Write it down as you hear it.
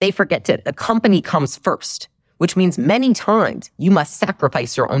they forget that the company comes first, which means many times you must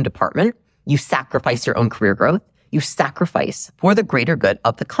sacrifice your own department, you sacrifice your own career growth, you sacrifice for the greater good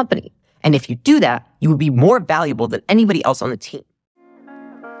of the company. And if you do that, you will be more valuable than anybody else on the team.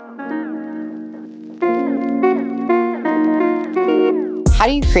 How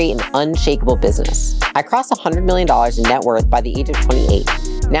do you create an unshakable business? I crossed $100 million in net worth by the age of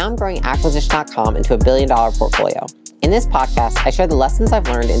 28. Now I'm growing Acquisition.com into $1 billion portfolio. In this podcast, I share the lessons I've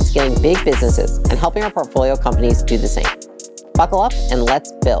learned in scaling big businesses and helping our portfolio companies do the same. Buckle up and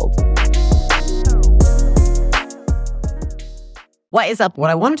let's build. What is up? What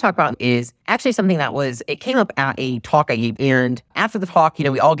I want to talk about is actually something it came up at a talk I gave. And after the talk,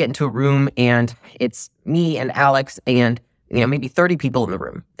 we all get into a room and it's me and Alex and maybe 30 people in the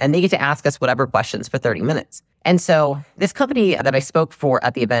room, and they get to ask us whatever questions for 30 minutes. And so this company that I spoke for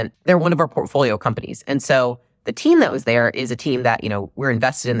at the event, they're one of our portfolio companies. And so the team that was there is a team that, we're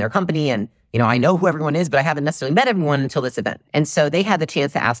invested in their company, and, I know who everyone is, but I haven't necessarily met everyone until this event. And so they had the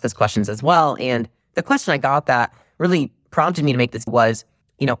chance to ask us questions as well. And the question I got that really prompted me to make this was,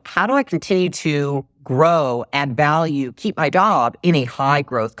 how do I continue to grow, add value, keep my job in a high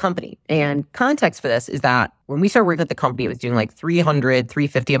growth company? And context for this is that when we started working at the company, it was doing like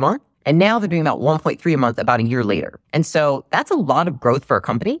 $350 a month. And now they're doing about 1.3 a month about a year later. And so that's a lot of growth for a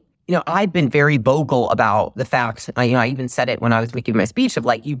company. I've been very vocal about the fact, I even said it when I was making my speech of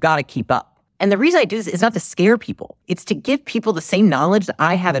you've got to keep up. And the reason I do this is not to scare people. It's to give people the same knowledge that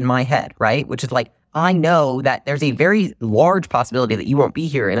I have in my head, right? Which is I know that there's a very large possibility that you won't be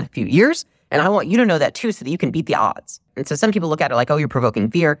here in a few years. And I want you to know that too, so that you can beat the odds. And so some people look at it oh, you're provoking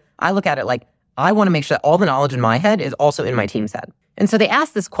fear. I look at it I want to make sure that all the knowledge in my head is also in my team's head. And so they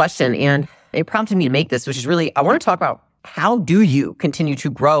asked this question and it prompted me to make this, which is really, I want to talk about how do you continue to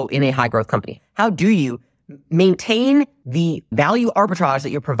grow in a high growth company? How do you maintain the value arbitrage that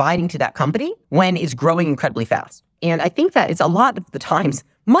you're providing to that company when it's growing incredibly fast? And I think that it's a lot of the times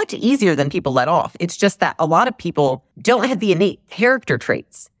much easier than people let off. It's just that a lot of people don't have the innate character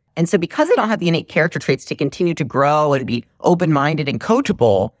traits. And so because they don't have the innate character traits to continue to grow and be open-minded and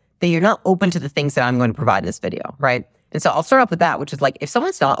coachable, then you're not open to the things that I'm going to provide in this video, right? And so I'll start off with that, which is if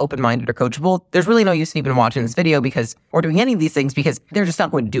someone's not open-minded or coachable, there's really no use in even watching this video or doing any of these things because they're just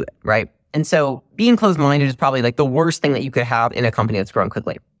not going to do it, right? And so being closed-minded is probably the worst thing that you could have in a company that's growing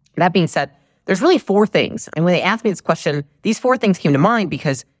quickly. That being said, there's really 4 things. And when they asked me this question, these 4 things came to mind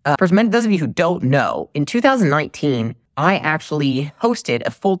because for those of you who don't know, in 2019, I actually hosted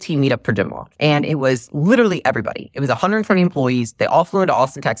a full team meetup for Gymlock. And it was literally everybody. It was 120 employees. They all flew into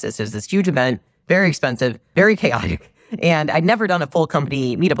Austin, Texas. It was this huge event, very expensive, very chaotic. And I'd never done a full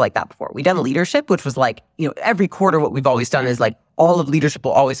company meetup like that before. We'd done leadership, which was every quarter what we've always done is all of leadership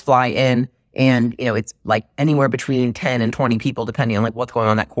will always fly in. And, it's anywhere between 10 and 20 people, depending on what's going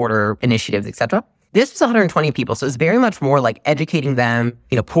on that quarter, initiatives, et cetera. This was 120 people. So it's very much more educating them,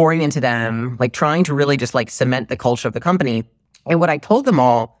 pouring into them, trying to really just cement the culture of the company. And what I told them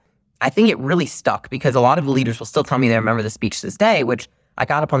all, I think it really stuck because a lot of the leaders will still tell me they remember the speech to this day, which I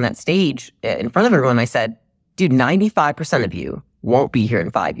got up on that stage in front of everyone. And I said, dude, 95% of you won't be here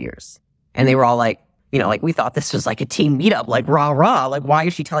in 5 years. And they were all we thought this was a team meetup, rah. Why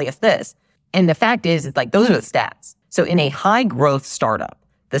is she telling us this? And the fact is those are the stats. So in a high growth startup,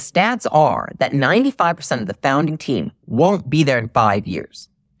 the stats are that 95% of the founding team won't be there in 5 years.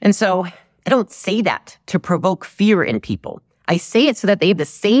 And so I don't say that to provoke fear in people. I say it so that they have the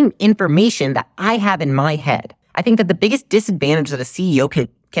same information that I have in my head. I think that the biggest disadvantage that a CEO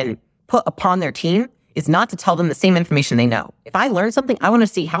can put upon their team is not to tell them the same information they know. If I learn something, I want to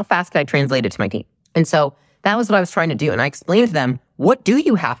see how fast can I translate it to my team. And so that was what I was trying to do. And I explained to them, what do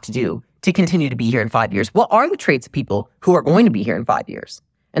you have to do to continue to be here in 5 years? What are the traits of people who are going to be here in 5 years?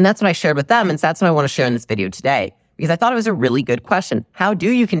 And that's what I shared with them. And so that's what I want to share in this video today, because I thought it was a really good question. How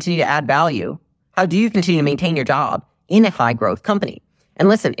do you continue to add value? How do you continue to maintain your job in a high growth company? And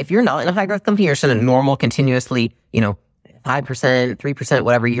listen, if you're not in a high growth company, you're just in a normal, continuously, 5%, 3%,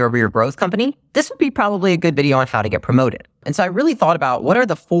 whatever year-over-year growth company, this would be probably a good video on how to get promoted. And so I really thought about what are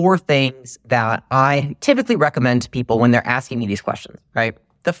the 4 things that I typically recommend to people when they're asking me these questions, right?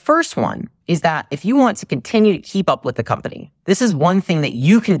 The first one is that if you want to continue to keep up with the company, this is one thing that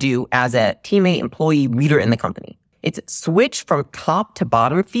you can do as a teammate, employee, leader in the company. It's switch from top to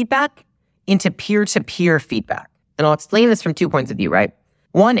bottom feedback into peer-to-peer feedback. And I'll explain this from 2 points of view, right?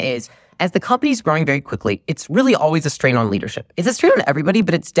 One is, as the company's growing very quickly, it's really always a strain on leadership. It's a strain on everybody,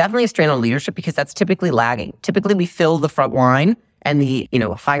 but it's definitely a strain on leadership because that's typically lagging. Typically, we fill the front line and the,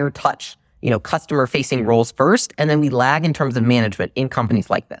 higher touch, customer-facing roles first, and then we lag in terms of management in companies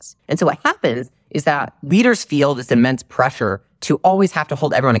like this. And so what happens is that leaders feel this immense pressure to always have to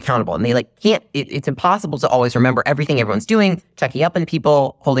hold everyone accountable. And they can't, it's impossible to always remember everything everyone's doing, checking up on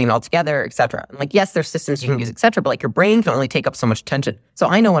people, holding it all together, et cetera. And yes, there's systems you can use, et cetera, but your brain can only take up so much attention. So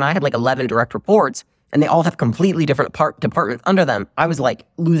I know when I had 11 direct reports and they all have completely different departments under them, I was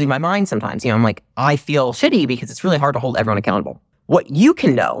losing my mind sometimes. I'm I feel shitty because it's really hard to hold everyone accountable. What you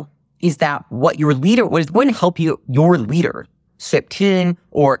can know is that what is going to help you, your leadership team,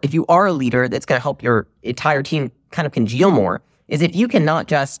 or if you are a leader that's going to help your entire team kind of congeal more, is if you can not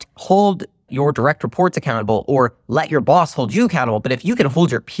just hold your direct reports accountable or let your boss hold you accountable, but if you can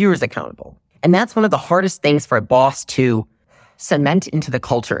hold your peers accountable. And that's one of the hardest things for a boss to cement into the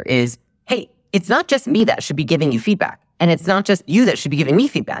culture is, hey, it's not just me that should be giving you feedback. And it's not just you that should be giving me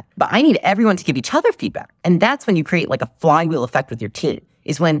feedback, but I need everyone to give each other feedback. And that's when you create a flywheel effect with your team,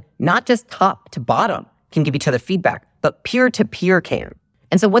 is when not just top to bottom can give each other feedback, but peer to peer can.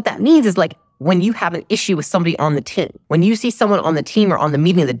 And so what that means is when you have an issue with somebody on the team, when you see someone on the team or on the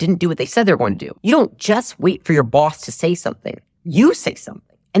meeting that didn't do what they said they were going to do, you don't just wait for your boss to say something. You say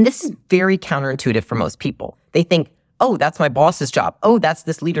something. And this is very counterintuitive for most people. They think, oh, that's my boss's job. Oh, that's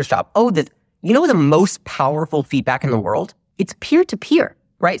this leader's job. Oh, this. You know the most powerful feedback in the world? It's peer-to-peer,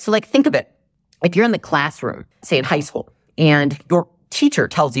 right? So think of it. If you're in the classroom, say in high school, and your teacher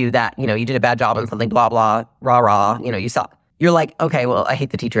tells you that, you did a bad job on something, blah, blah, rah, rah, you suck. You're okay, well, I hate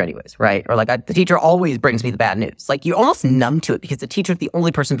the teacher anyways, right? Or the teacher always brings me the bad news. You're almost numb to it because the teacher's the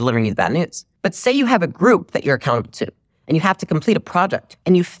only person delivering you the bad news. But say you have a group that you're accountable to, and you have to complete a project,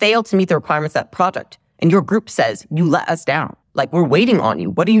 and you fail to meet the requirements of that project, and your group says, you let us down. We're waiting on you.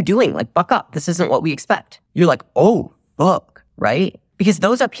 What are you doing? Buck up. This isn't what we expect. You're oh, fuck, right? Because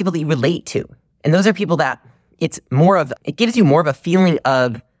those are people that you relate to. And those are people that it gives you more of a feeling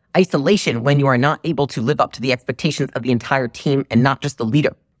of isolation when you are not able to live up to the expectations of the entire team and not just the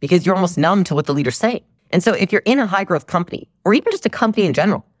leader, because you're almost numb to what the leader's saying. And so if you're in a high growth company, or even just a company in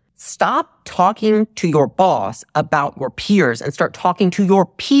general, stop talking to your boss about your peers and start talking to your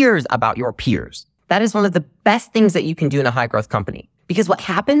peers about your peers. That is one of the best things that you can do in a high growth company. Because what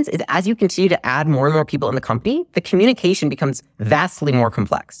happens is as you continue to add more and more people in the company, the communication becomes vastly more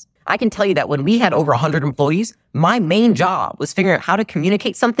complex. I can tell you that when we had over 100 employees, my main job was figuring out how to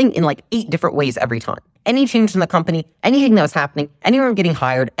communicate something in 8 different ways every time. Any change in the company, anything that was happening, anyone getting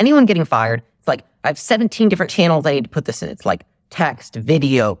hired, anyone getting fired. It's I have 17 different channels I need to put this in. It's text,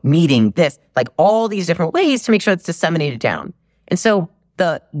 video, meeting, this, all these different ways to make sure it's disseminated down. And so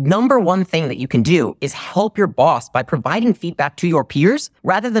the number one thing that you can do is help your boss by providing feedback to your peers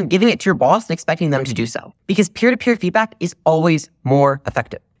rather than giving it to your boss and expecting them to do so. Because peer-to-peer feedback is always more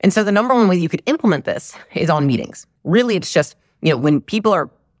effective. And so the number one way you could implement this is on meetings. Really, it's just, when people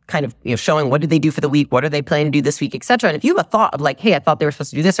are kind of showing what did they do for the week, what are they planning to do this week, et cetera. And if you have a thought of hey, I thought they were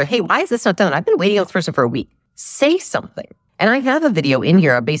supposed to do this, or hey, why is this not done? I've been waiting on this person for a week. Say something. And I have a video in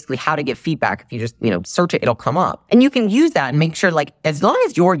here of basically how to get feedback. If you just, search it, it'll come up. And you can use that and make sure as long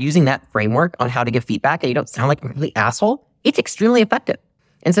as you're using that framework on how to give feedback and you don't sound like a complete asshole, it's extremely effective.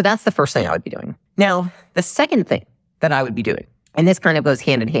 And so that's the first thing I would be doing. Now, the second thing that I would be doing, and this kind of goes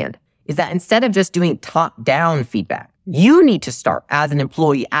hand in hand, is that instead of just doing top-down feedback, you need to start as an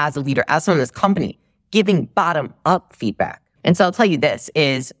employee, as a leader, as someone in this company, giving bottom-up feedback. And so I'll tell you this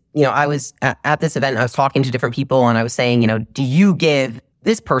is, I was at this event, I was talking to different people and I was saying, do you give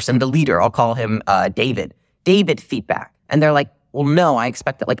this person, the leader, I'll call him David feedback? And they're well, no, I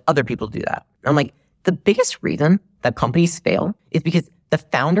expect that other people do that. I'm the biggest reason that companies fail is because the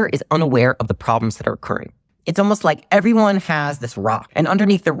founder is unaware of the problems that are occurring. It's almost like everyone has this rock, and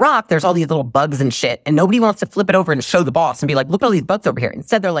underneath the rock, there's all these little bugs and shit, and nobody wants to flip it over and show the boss and be look at all these bugs over here.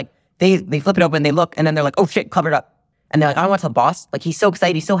 Instead, they're they flip it open and they look, and then they're oh shit, cover it up. And they're I don't want to tell the boss, he's so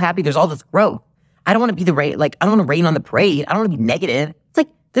excited, he's so happy, there's all this growth. I don't want to be the I don't want to rain on the parade. I don't want to be negative. It's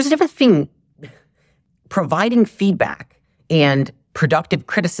there's a difference between providing feedback and productive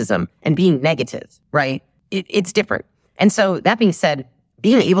criticism and being negative, right? It's different. And so that being said,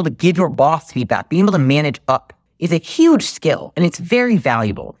 being able to give your boss feedback, being able to manage up is a huge skill and it's very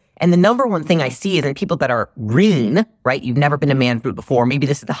valuable. And the number one thing I see is in people that are green, right? You've never been a management before. Maybe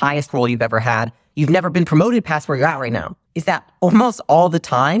this is the highest role you've ever had. You've never been promoted past where you're at right now. Is that almost all the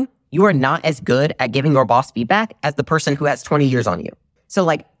time, you are not as good at giving your boss feedback as the person who has 20 years on you. So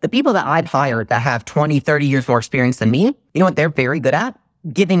the people that I've hired that have 20, 30 years more experience than me, you know what they're very good at?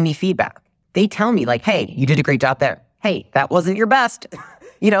 Giving me feedback. They tell me hey, you did a great job there. Hey, that wasn't your best.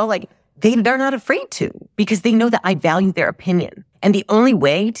 They're not afraid to because they know that I value their opinion. And the only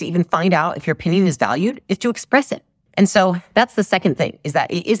way to even find out if your opinion is valued is to express it. And so that's the second thing, is that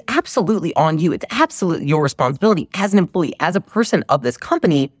it is absolutely on you. It's absolutely your responsibility as an employee, as a person of this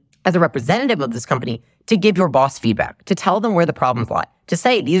company, as a representative of this company to give your boss feedback, to tell them where the problems lie, to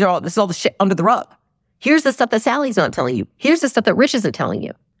say, this is all the shit under the rug. Here's the stuff that Sally's not telling you. Here's the stuff that Rich isn't telling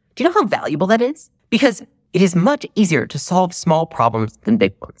you. Do you know how valuable that is? Because it is much easier to solve small problems than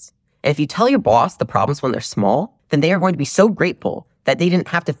big ones. And if you tell your boss the problems when they're small, then they are going to be so grateful that they didn't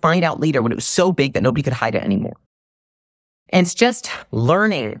have to find out later when it was so big that nobody could hide it anymore. And it's just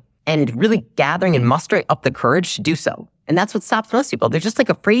learning and really gathering and mustering up the courage to do so. And that's what stops most people. They're just like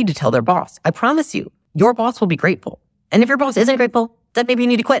afraid to tell their boss. I promise you, your boss will be grateful. And if your boss isn't grateful, then maybe you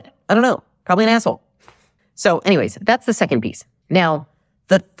need to quit. I don't know. Probably an asshole. So anyways, that's the second piece. Now,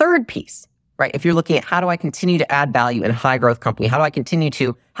 the third piece, right? If you're looking at how do I continue to add value in a high growth company? How do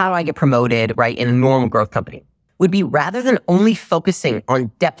I get promoted, right, in a normal growth company? Would be rather than only focusing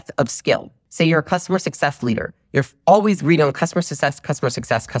on depth of skill. Say you're a customer success leader. You're always reading on customer success, customer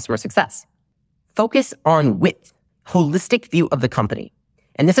success, customer success. Focus on width, holistic view of the company.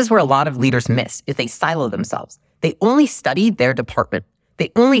 And this is where a lot of leaders miss, is they silo themselves. They only study their department.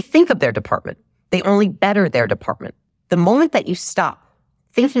 They only think of their department. They only better their department. The moment that you stop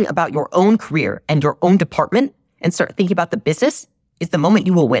thinking about your own career and your own department and start thinking about the business is the moment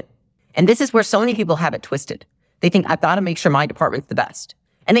you will win. And this is where so many people have it twisted. They think, I've got to make sure my department's the best.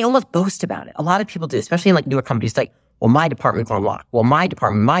 And they almost boast about it. A lot of people do, especially in like newer companies, like, well, my department's on lock. Well, my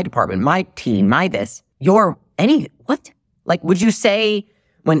department, my team, my this. What? Like, would you say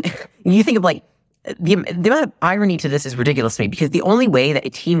when you think of like, the amount of irony to this is ridiculous to me, because the only way that a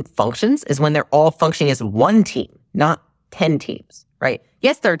team functions is when they're all functioning as one team, not 10 teams, right?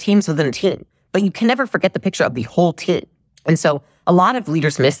 Yes, there are teams within a team, but you can never forget the picture of the whole team. And so a lot of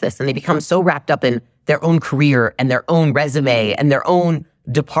leaders miss this, and they become so wrapped up in their own career and their own resume and their own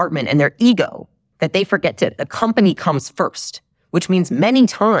department and their ego that they forget that the company comes first, which means many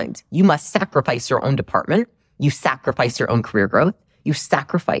times you must sacrifice your own department. You sacrifice your own career growth. You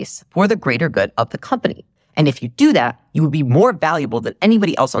sacrifice for the greater good of the company. And if you do that, you will be more valuable than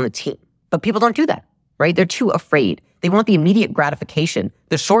anybody else on the team. But people don't do that, right? They're too afraid. They want the immediate gratification,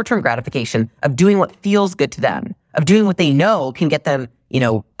 the short-term gratification of doing what feels good to them, of doing what they know can get them,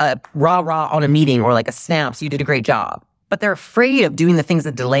 a rah-rah on a meeting or like a snap, so you did a great job. But they're afraid of doing the things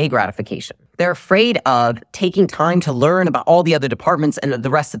that delay gratification. They're afraid of taking time to learn about all the other departments and the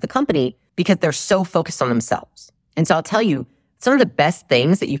rest of the company because they're so focused on themselves. And so I'll tell you, some of the best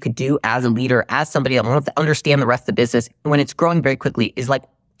things that you could do as a leader, as somebody that wants to understand the rest of the business when it's growing very quickly is like,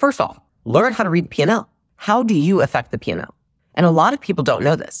 first off, learn how to read the P&L. How do you affect the P&L? And a lot of people don't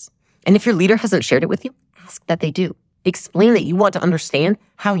know this. And if your leader hasn't shared it with you, ask that they do. Explain that you want to understand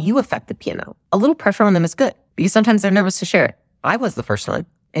how you affect the P&L. A little pressure on them is good because sometimes they're nervous to share it. I was the first time.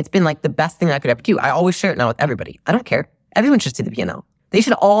 It's been like the best thing I could ever do. I always share it now with everybody. I don't care. Everyone should see the P&L. They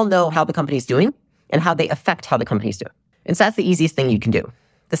should all know how the company's doing and how they affect how the company's doing. And so that's the easiest thing you can do.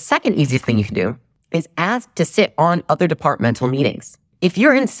 The second easiest thing you can do is ask to sit on other departmental meetings. If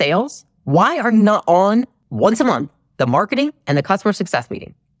you're in sales, why are you not on once a month the marketing and the customer success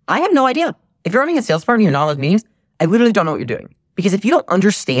meeting? I have no idea. If you're running a sales department and you're not on those meetings, I literally don't know what you're doing. Because if you don't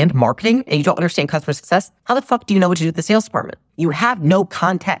understand marketing and you don't understand customer success, how the fuck do you know what to do with the sales department? You have no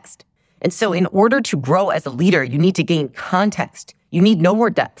context. And so in order to grow as a leader, you need to gain context. You need no more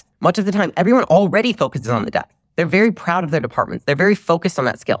depth. Much of the time, everyone already focuses on the depth. They're very proud of their departments. They're very focused on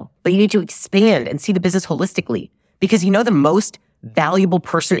that skill. But you need to expand and see the business holistically. Because you know the most valuable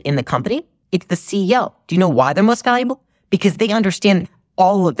person in the company? It's the CEO. Do you know why they're most valuable? Because they understand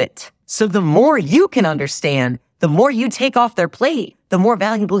all of it. So the more you can understand, the more you take off their plate, the more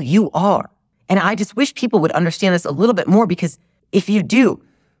valuable you are. And I just wish people would understand this a little bit more, because if you do,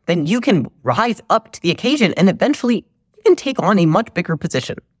 then you can rise up to the occasion and eventually you can take on a much bigger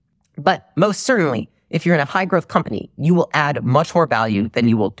position. But most certainly, if you're in a high growth company, you will add much more value than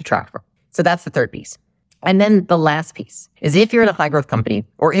you will detract from. So that's the third piece. And then the last piece is if you're in a high growth company,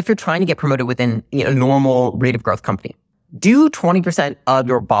 or if you're trying to get promoted within a normal rate of growth company, do 20% of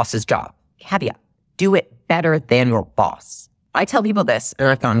your boss's job. Caveat, do it better than your boss. I tell people this, and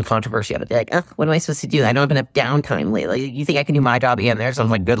I've gotten controversy of it. They're like, what am I supposed to do? I don't have enough downtime lately. You think I can do my job and theirs? I'm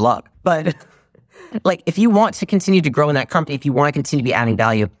like, good luck. But like, if you want to continue to grow in that company, if you want to continue to be adding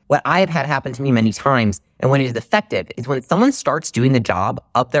value, what I have had happen to me many times, and when it is effective, is when someone starts doing the job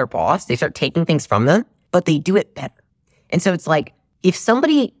of their boss, they start taking things from them, but they do it better. And so it's like, if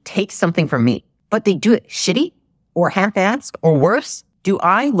somebody takes something from me, but they do it shitty or half-assed or worse, do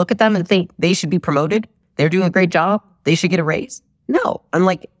I look at them and think they should be promoted? They're doing a great job. They should get a raise? No. I'm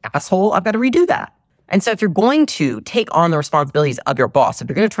like, asshole, I've got to redo that. And so if you're going to take on the responsibilities of your boss, if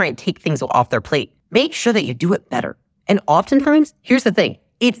you're going to try and take things off their plate, make sure that you do it better. And oftentimes, here's the thing.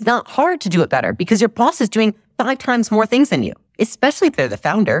 It's not hard to do it better because your boss is doing 5 times more things than you, especially if they're the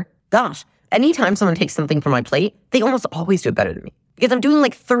founder. gosh, anytime someone takes something from my plate, they almost always do it better than me because I'm doing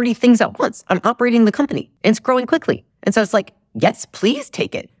like 30 things at once. I'm operating the company and it's growing quickly. And so it's like, yes, please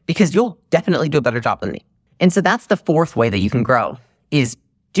take it because you'll definitely do a better job than me. And so that's the fourth way that you can grow is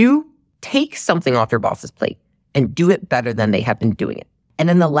take something off your boss's plate and do it better than they have been doing it. And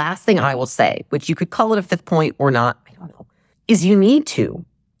then the last thing I will say, which you could call it a fifth point or not, I don't know, is you need to,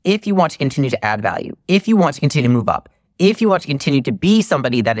 if you want to continue to add value, if you want to continue to move up, if you want to continue to be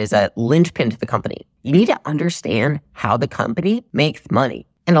somebody that is a linchpin to the company, you need to understand how the company makes money.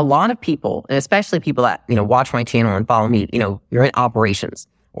 And a lot of people, and especially people that, watch my channel and follow me, you're in operations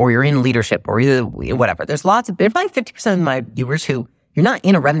or you're in leadership or either whatever. There's probably 50% of my viewers who you're not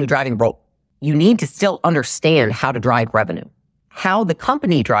in a revenue driving role. You need to still understand how to drive revenue, how the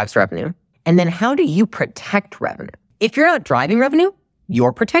company drives revenue, and then how do you protect revenue? If you're not driving revenue,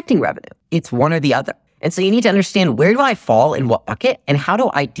 you're protecting revenue. It's one or the other. And so you need to understand, where do I fall in what bucket and how do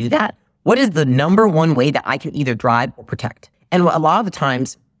I do that? What is the number one way that I can either drive or protect? And a lot of the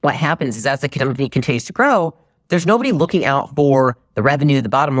times what happens is as the company continues to grow, there's nobody looking out for the revenue, the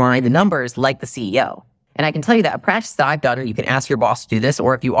bottom line, the numbers like the CEO. And I can tell you that a practice that I've done, and you can ask your boss to do this,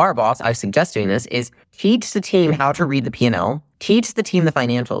 or if you are a boss, I suggest doing this, is teach the team how to read the P&L, teach the team the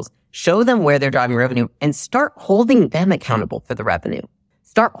financials, show them where they're driving revenue, and start holding them accountable for the revenue.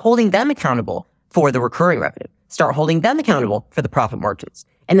 Start holding them accountable for the recurring revenue. Start holding them accountable for the profit margins.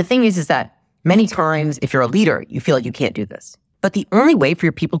 And the thing is that many times, if you're a leader, you feel like you can't do this. But the only way for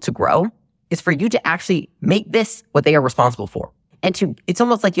your people to grow is for you to actually make this what they are responsible for. And it's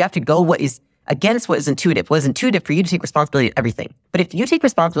almost like you have to go what is against what is intuitive. What is intuitive for you to take responsibility for everything. But if you take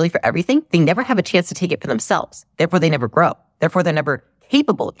responsibility for everything, they never have a chance to take it for themselves. Therefore, they never grow. Therefore, they're never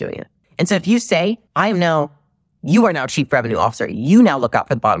capable of doing it. And so if you say, you are now chief revenue officer, you now look out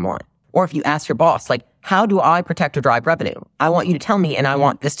for the bottom line. Or if you ask your boss, like, how do I protect or drive revenue? I want you to tell me, and I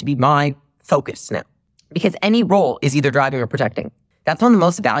want this to be my focus now. Because any role is either driving or protecting. That's one of the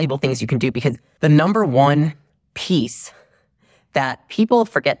most valuable things you can do, because the number one piece that people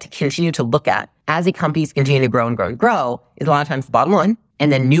forget to continue to look at as a company continue to grow and grow and grow is a lot of times the bottom line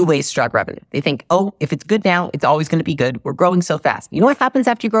and then new ways to drive revenue. They think, if it's good now, it's always going to be good. We're growing so fast. You know what happens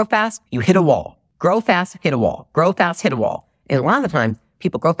after you grow fast? You hit a wall. Grow fast, hit a wall. Grow fast, hit a wall. And a lot of the time,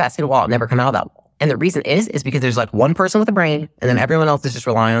 people grow fast, hit a wall, and never come out of that wall. And the reason is because there's like one person with a brain, and then everyone else is just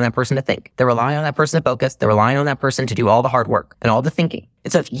relying on that person to think. They're relying on that person to focus. They're relying on that person to do all the hard work and all the thinking.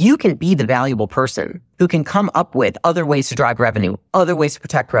 And so if you can be the valuable person who can come up with other ways to drive revenue, other ways to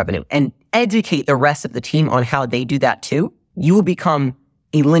protect revenue, and educate the rest of the team on how they do that too, you will become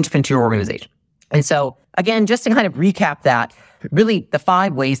a linchpin to your organization. And so again, just to kind of recap that, really the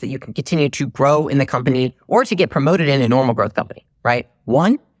 5 ways that you can continue to grow in the company or to get promoted in a normal growth company, right?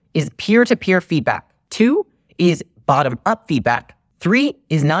 1 is peer-to-peer feedback. 2 is bottom-up feedback. 3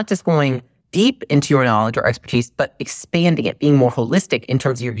 is not just going deep into your knowledge or expertise, but expanding it, being more holistic in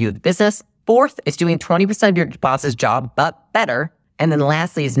terms of your view of the business. 4th is doing 20% of your boss's job, but better. And then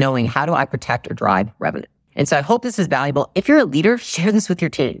lastly is knowing, how do I protect or drive revenue? And so I hope this is valuable. If you're a leader, share this with your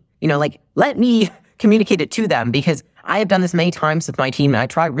team. Let me communicate it to them, because I have done this many times with my team, and I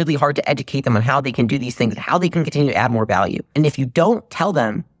try really hard to educate them on how they can do these things and how they can continue to add more value. And if you don't tell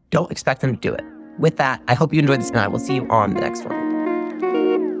them, don't expect them to do it. With that, I hope you enjoyed this, and I will see you on the next one.